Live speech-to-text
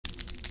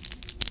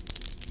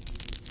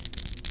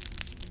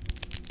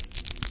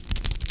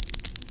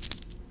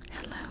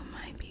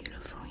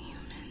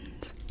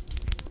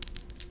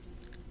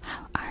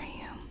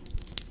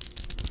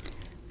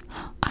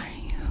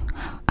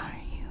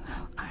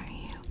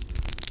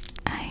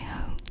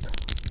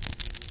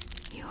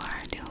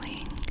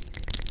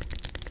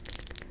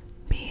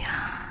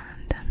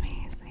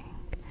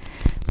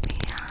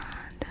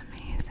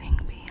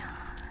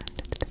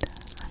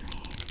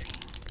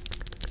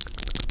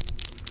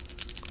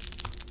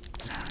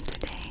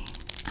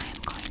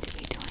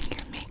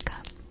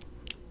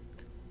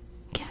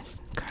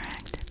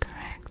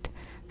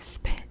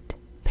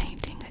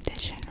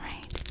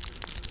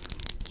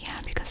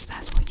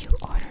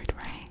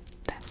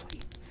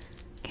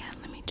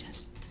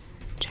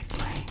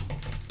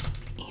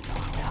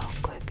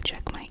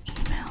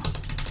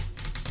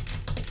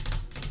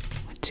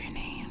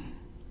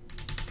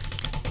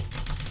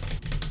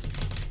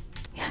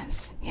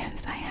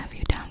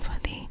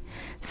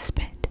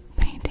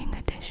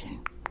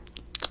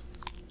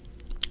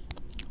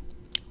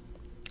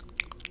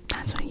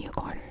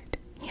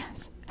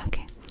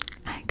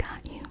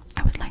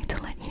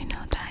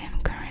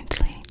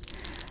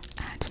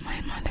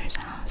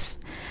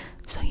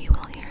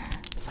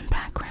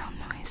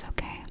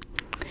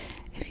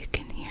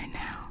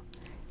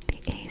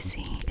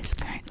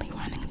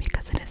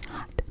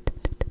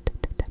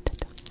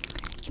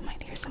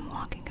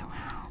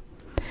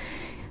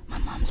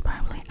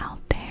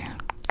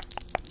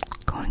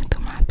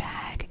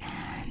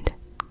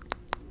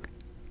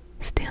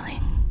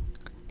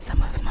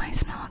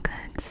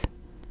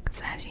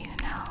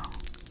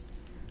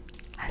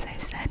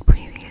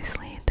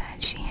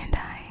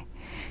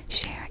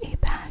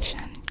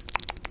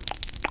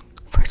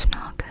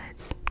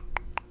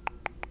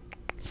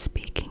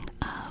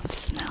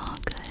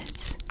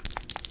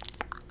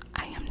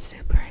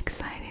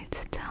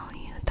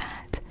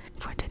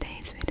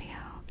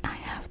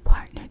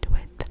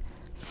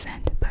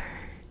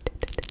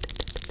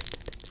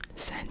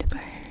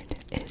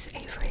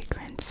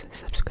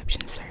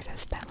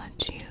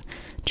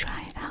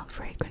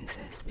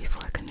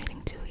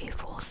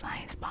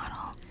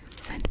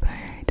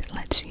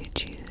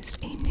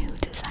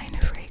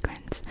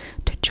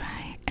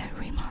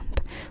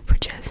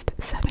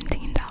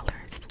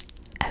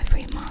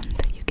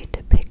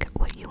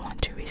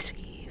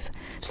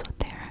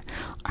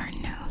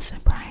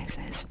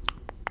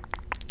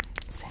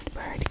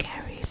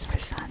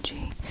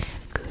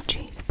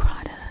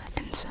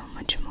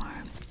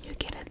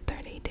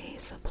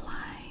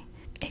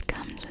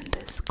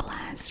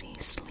easy,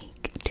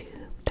 sleek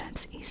tube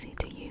that's easy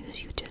to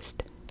use. You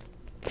just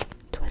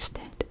twist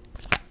it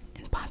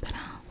and pop it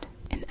out.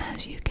 And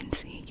as you can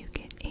see, you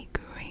get a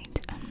great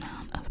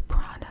amount of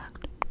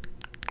product.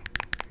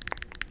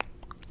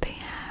 They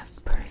have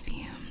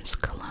perfumes,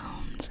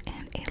 colognes,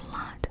 and a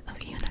lot of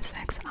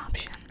unisex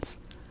options.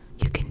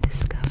 You can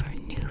discover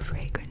new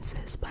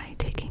fragrances by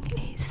taking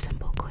a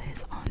simple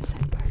quiz on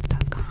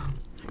Scentbird.com.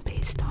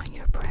 Based on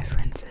your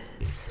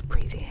preferences,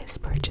 previous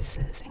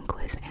purchases, and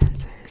quiz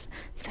answers,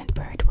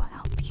 Scentbird will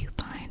help you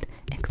find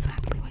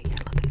exactly what you're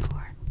looking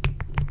for.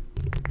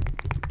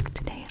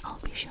 Today I'll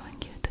be showing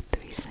you the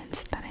 3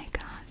 scents that I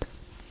got.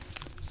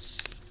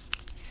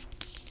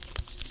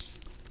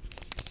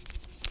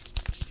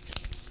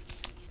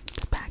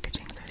 The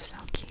packagings are so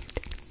cute.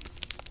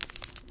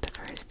 The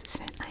first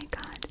scent I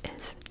got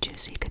is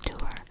Juicy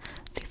Couture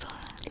Viva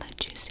La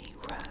Juicy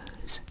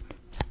Rose.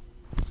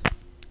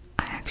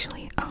 I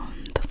actually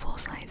own the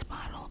full-size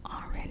bottle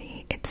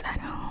already. It's at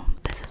home.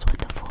 This is what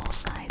the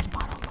full-size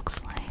bottle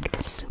looks like.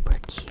 It's super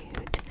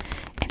cute,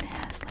 and it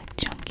has like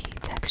chunky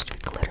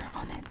textured glitter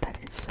on it that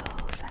is so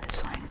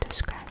satisfying to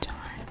scratch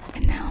on.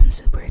 And now I'm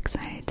super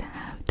excited to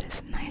have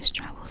this nice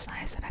travel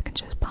size that I can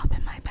just pop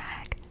in my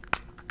bag.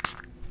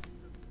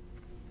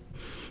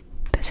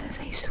 This is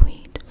a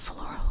sweet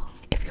floral.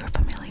 If you're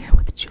familiar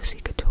with Juicy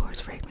Couture's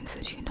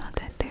fragrances, you know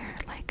that they're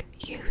like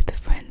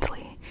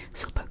youth-friendly,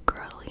 super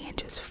girly, and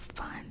just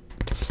fun.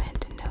 The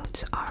scent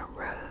notes are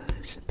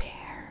rose,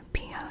 pear,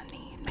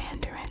 peony,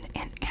 mandarin,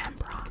 and amber.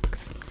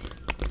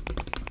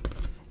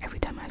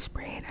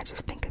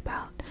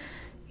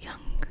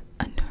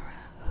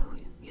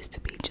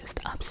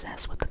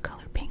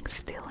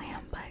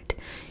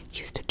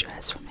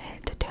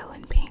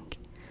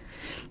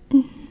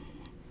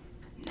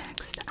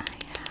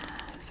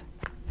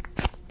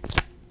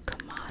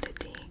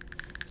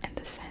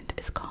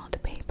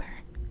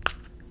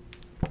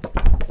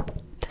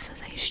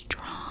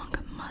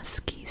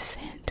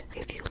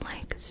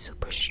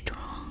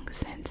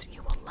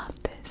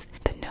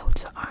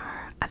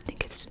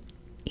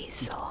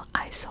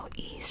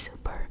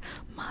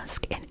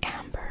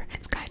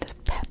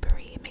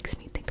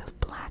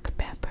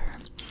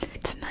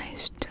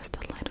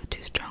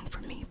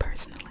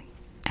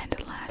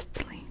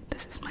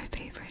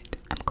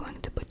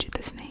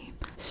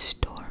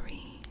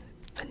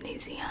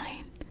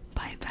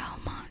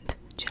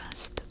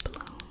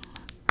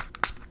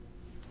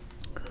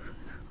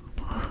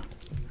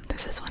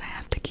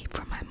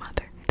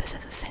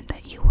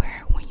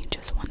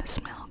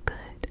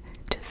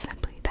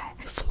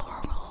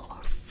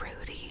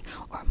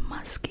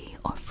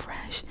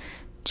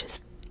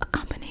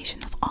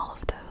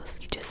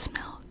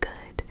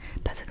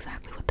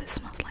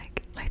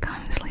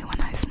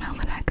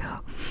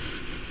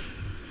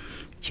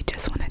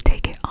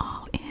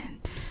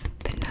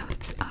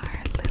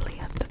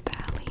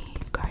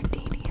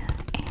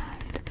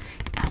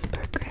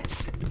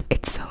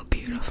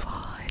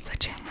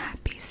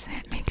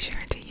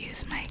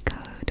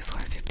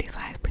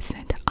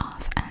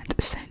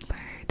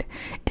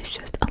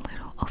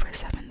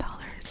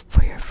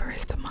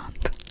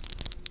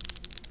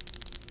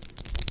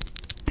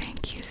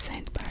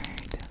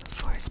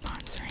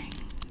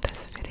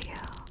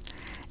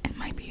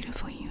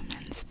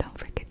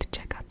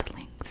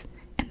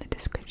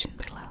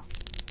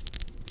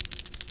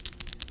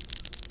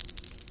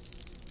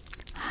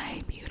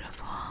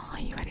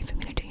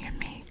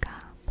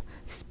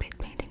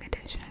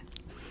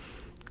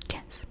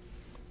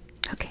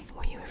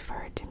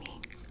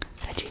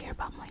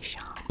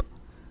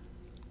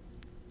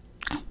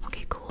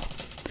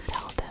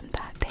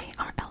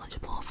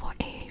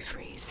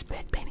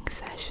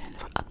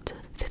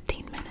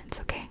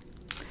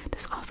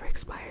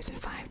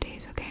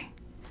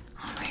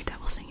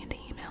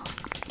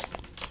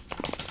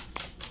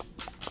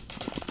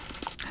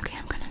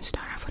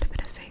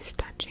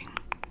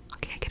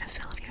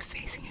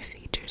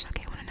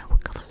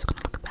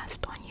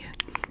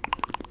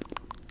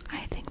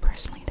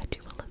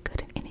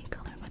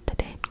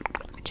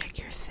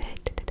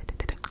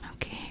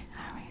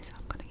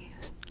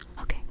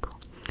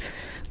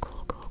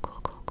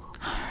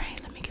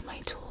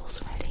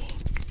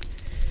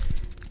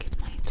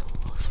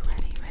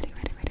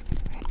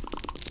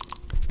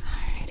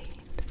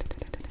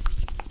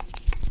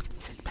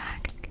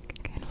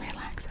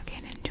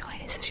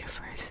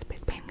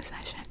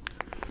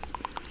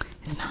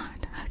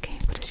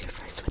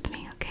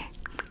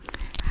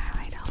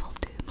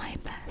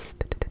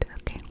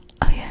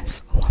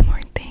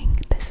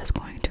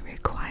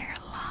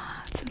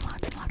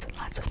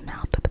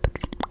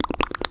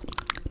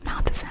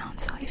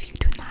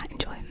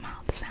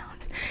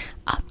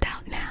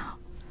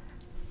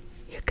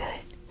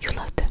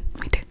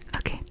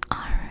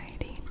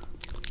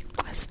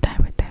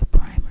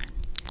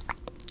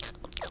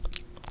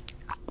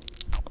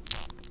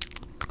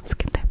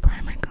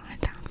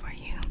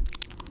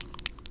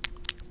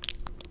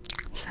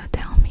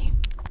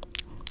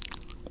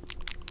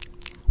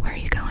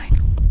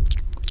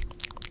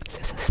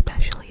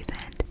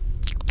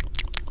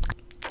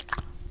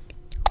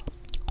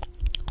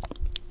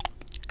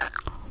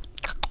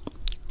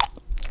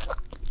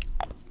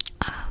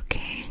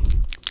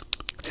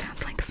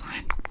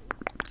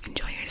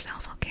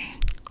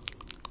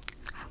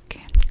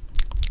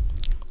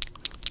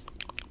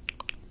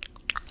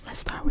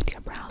 start with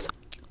your brows.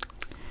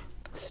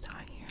 Let's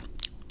start here.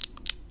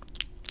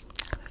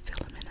 Gonna fill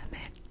them in a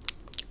bit.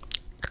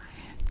 Go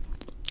ahead.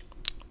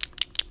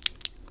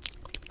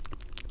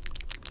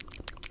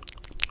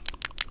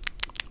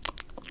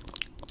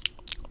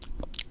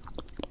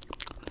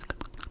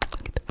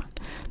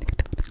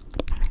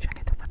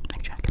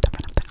 Make sure I get the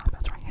front of the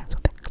eyebrows right here.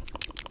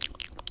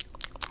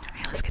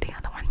 Alright, let's get the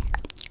other one.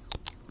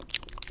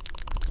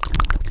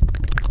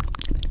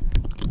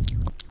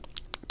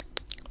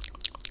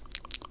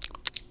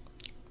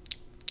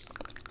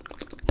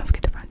 Don't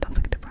forget the front, don't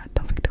forget the front,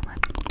 don't forget the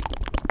front.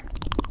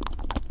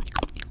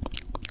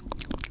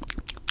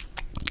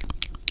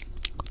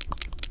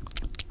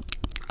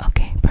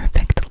 Okay,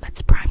 perfect.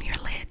 Let's prime your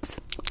lids.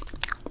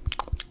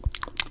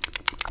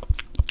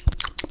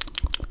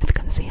 It's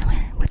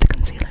concealer. With the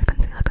concealer.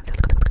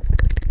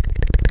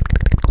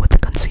 With the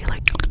concealer.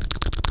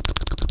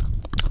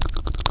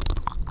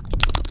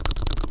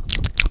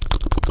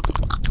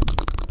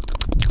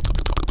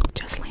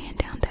 Just laying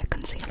down that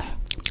concealer.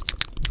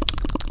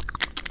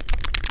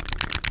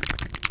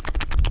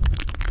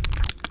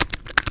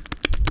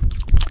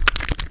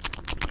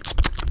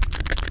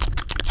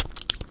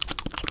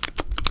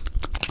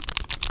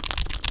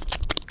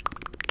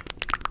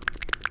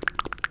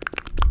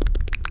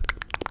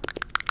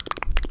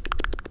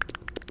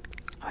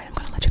 Alright, I'm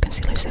gonna let your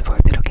concealer sit for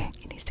a bit, okay?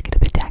 It needs to get a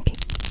bit tacky.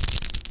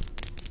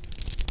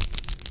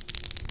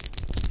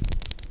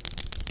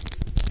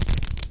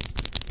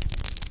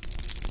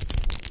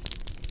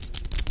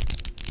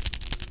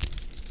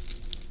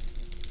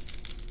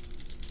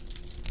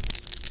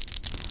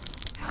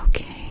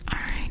 Okay,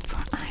 alright,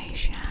 for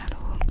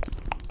eyeshadow.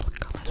 What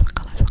colors?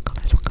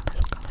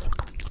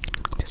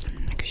 Just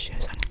some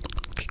mixtures. I'm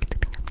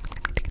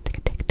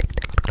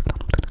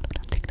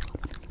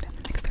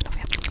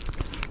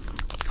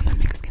gonna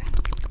mix it.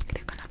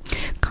 They're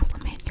gonna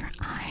complement your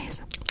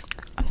eyes.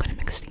 I'm gonna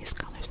mix these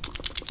colors.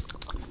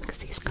 I'm gonna mix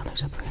these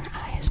colors up for your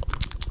eyes.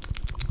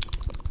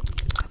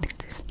 I think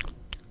this.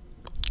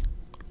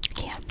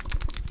 Yeah.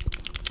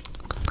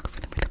 Looks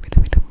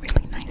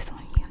really nice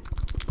on you.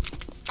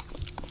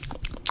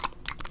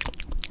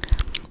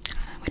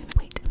 Wait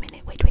a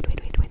minute. Wait.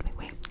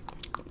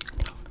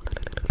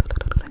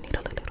 I need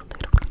a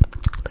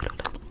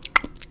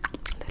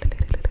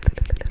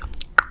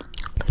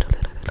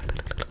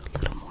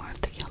little more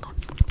of the yellow.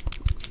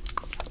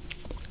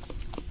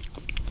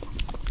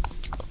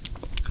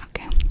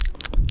 Okay.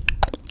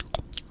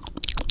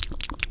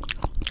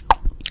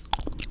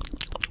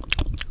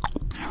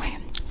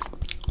 Alright.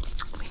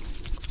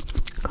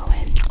 Go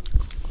in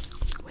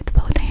with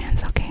both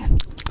hands, okay?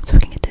 So we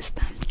can get this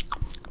done.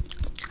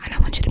 I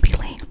don't want you to be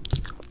late.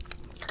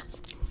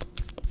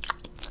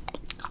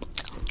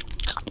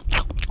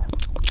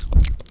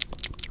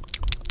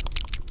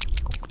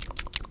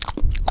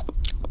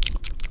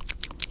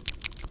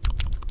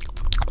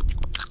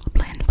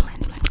 Blend.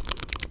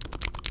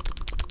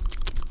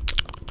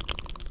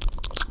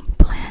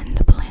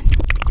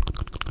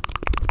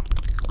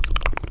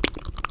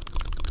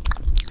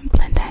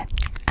 Blend that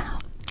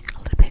out a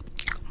little bit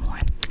more.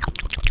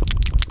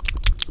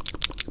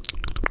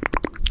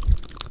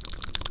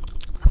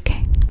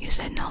 Okay, you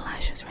said no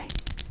lashes, right?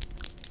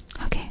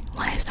 Okay,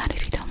 why is that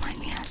if you don't mind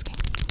me asking?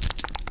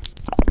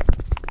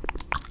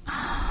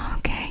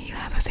 Okay, you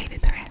have a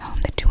faded pair at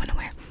home that you want to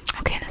wear.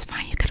 Okay, that's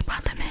fine. You could have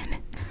brought them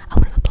in. I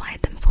would have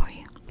applied them for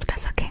you, but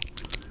that's okay.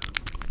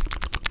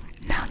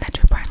 Now that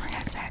your primer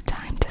has had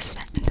time to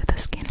set into the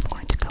skin, I'm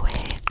going to go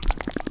ahead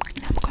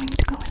and I'm going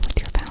to go in with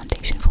your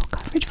foundation. Full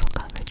coverage, okay,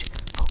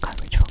 full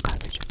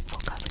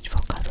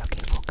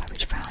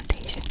coverage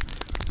foundation.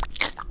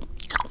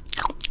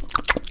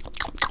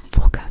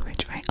 Full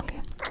coverage, right?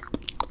 Okay.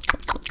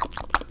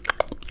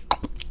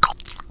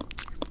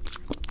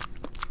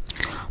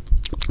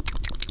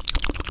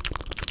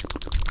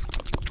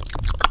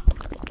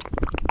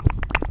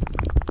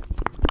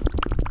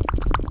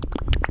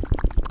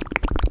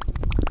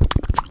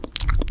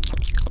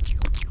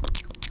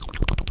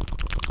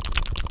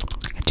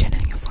 Your chin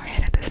and your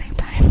forehead at the same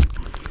time.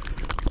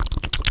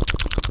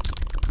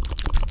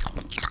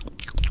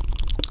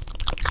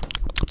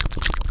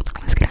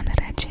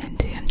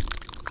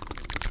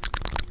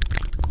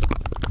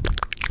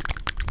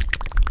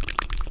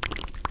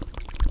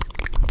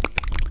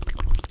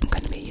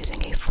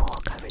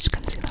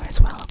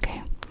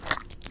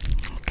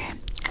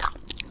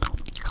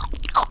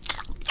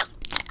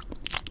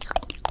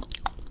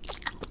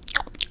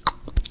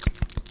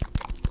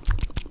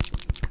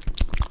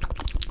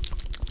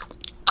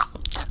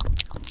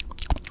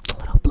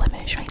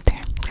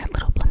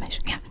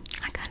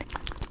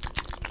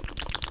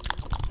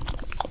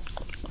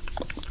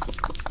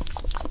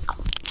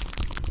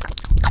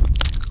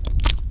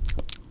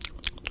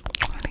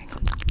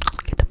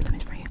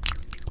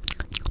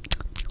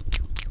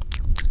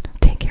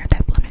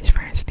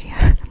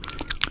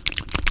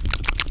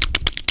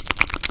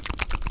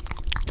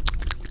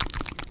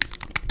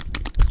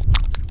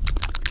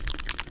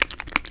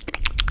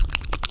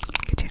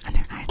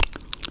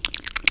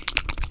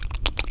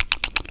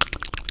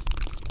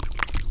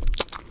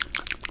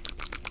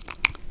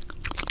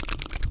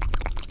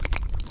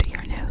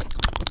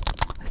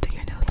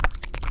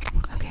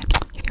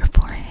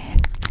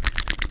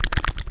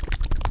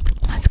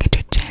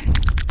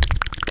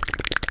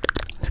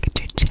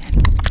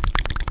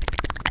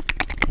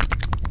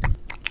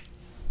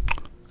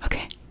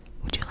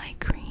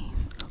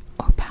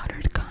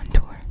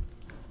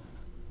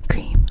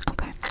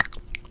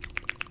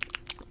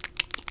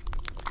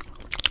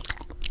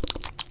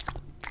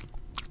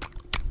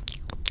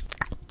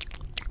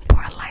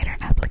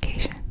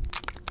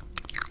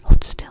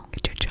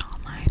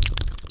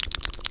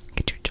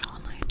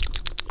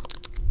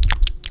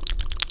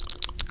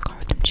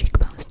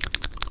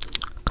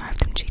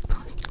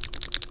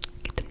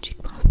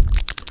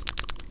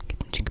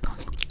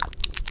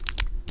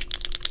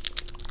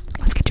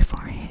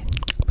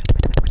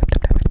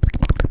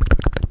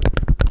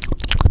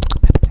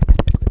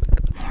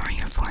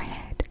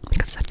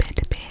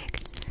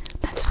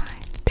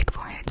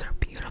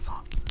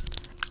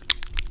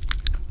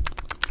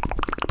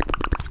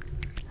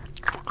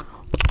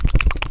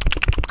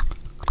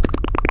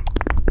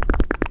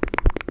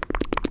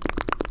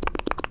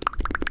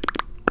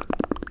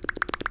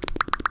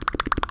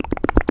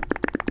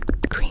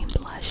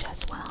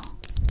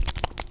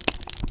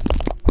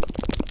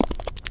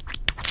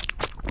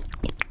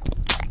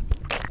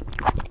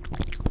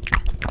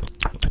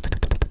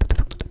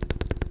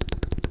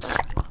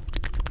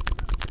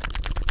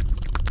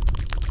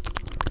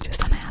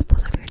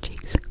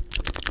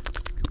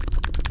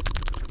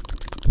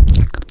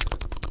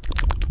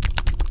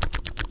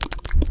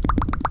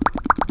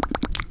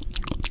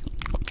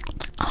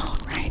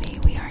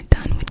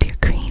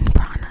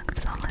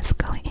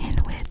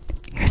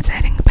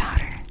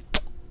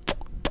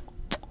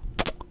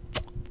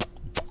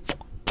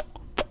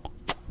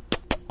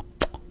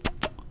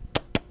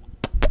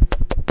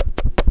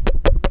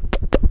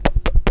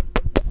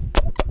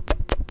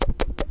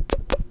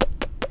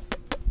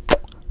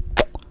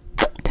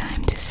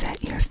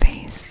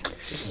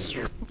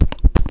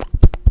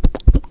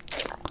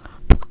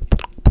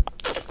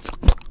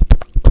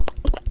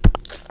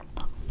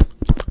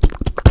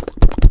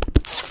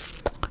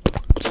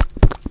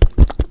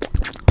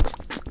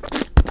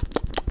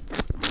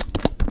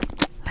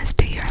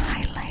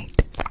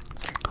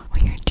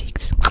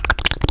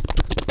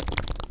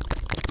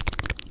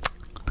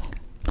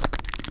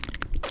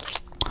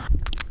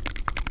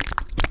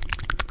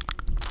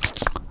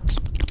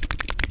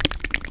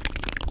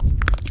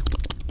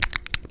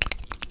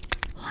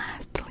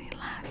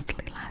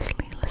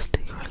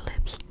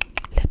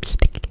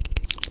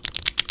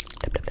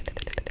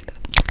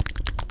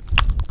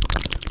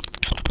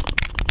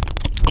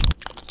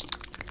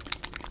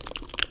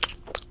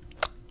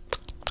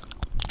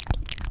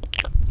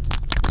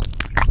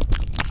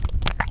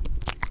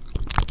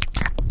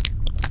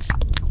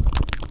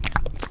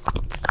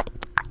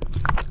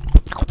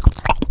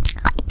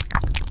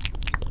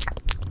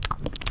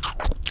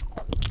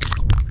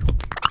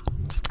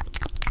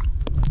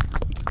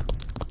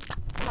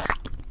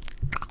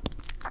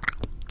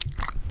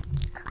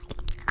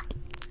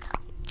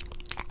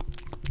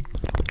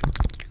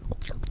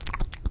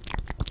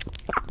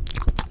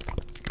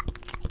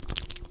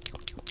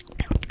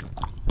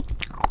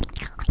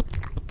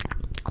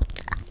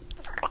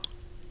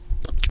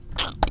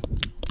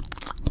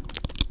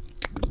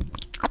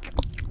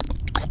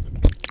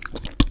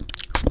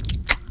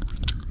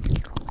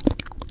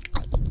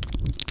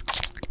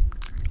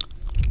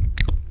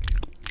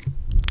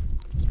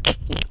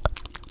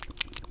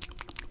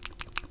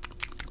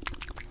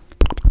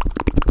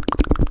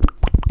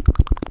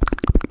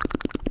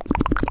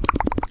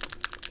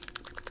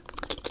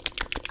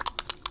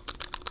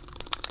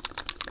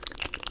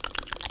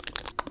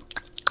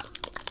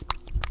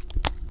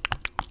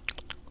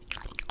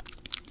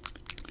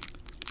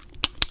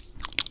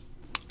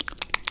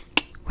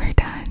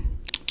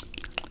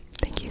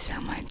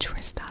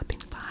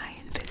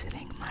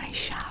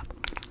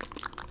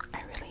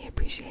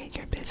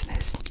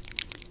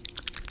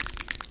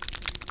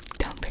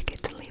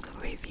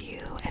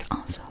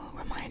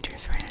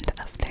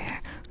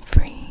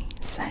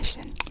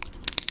 session.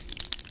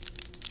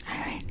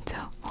 Alright, so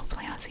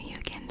hopefully I'll see you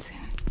again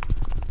soon.